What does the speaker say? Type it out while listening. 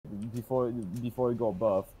before he got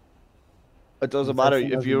buffed. It doesn't matter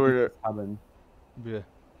if you were. Yeah.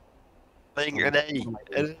 Playing an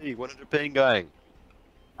A, one of the ping gang.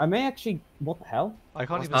 I may actually. What the hell? I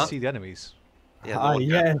can't even that? see the enemies. Yeah, Ah, no one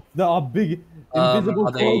yes, there are big invisible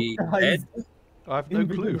are they cloak guys. dead? I have no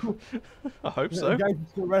clue. I hope so. Guys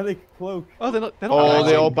with the relic cloak. Oh, they're not. Oh,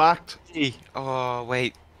 they all backed. can. Oh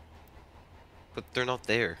wait, but they're not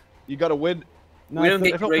there. You gotta win. No, We don't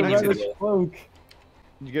it's get the ratings relic anymore. cloak.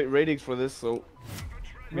 You get ratings for this, so.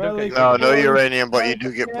 We don't get- Relic No, no cloak, uranium, but you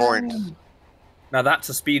do get again. points. Now that's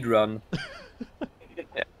a speed run.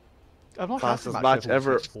 I've not had Fastest a match level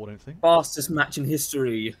ever. 64, I don't think. Fastest match in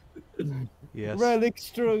history. Yes. Relic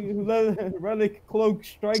cloak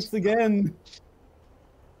strikes again.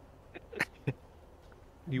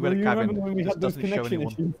 You Well, went you cabin. remember when we Just had those doesn't show connection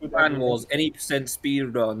anyone. issues with Plan everything? was any percent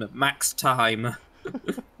speed run, max time.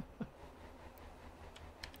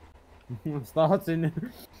 Starts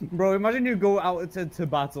in, bro. Imagine you go out to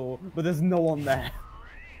battle, but there's no one there.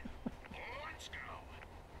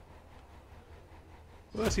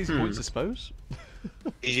 Well, that's easy points, I suppose.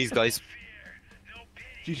 GG's guys.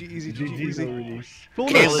 GG easy, GG easy. Game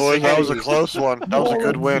Flawless. boy, that was a close one. That was a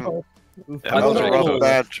good win. Yeah, That was a rough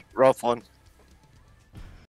match, rough one.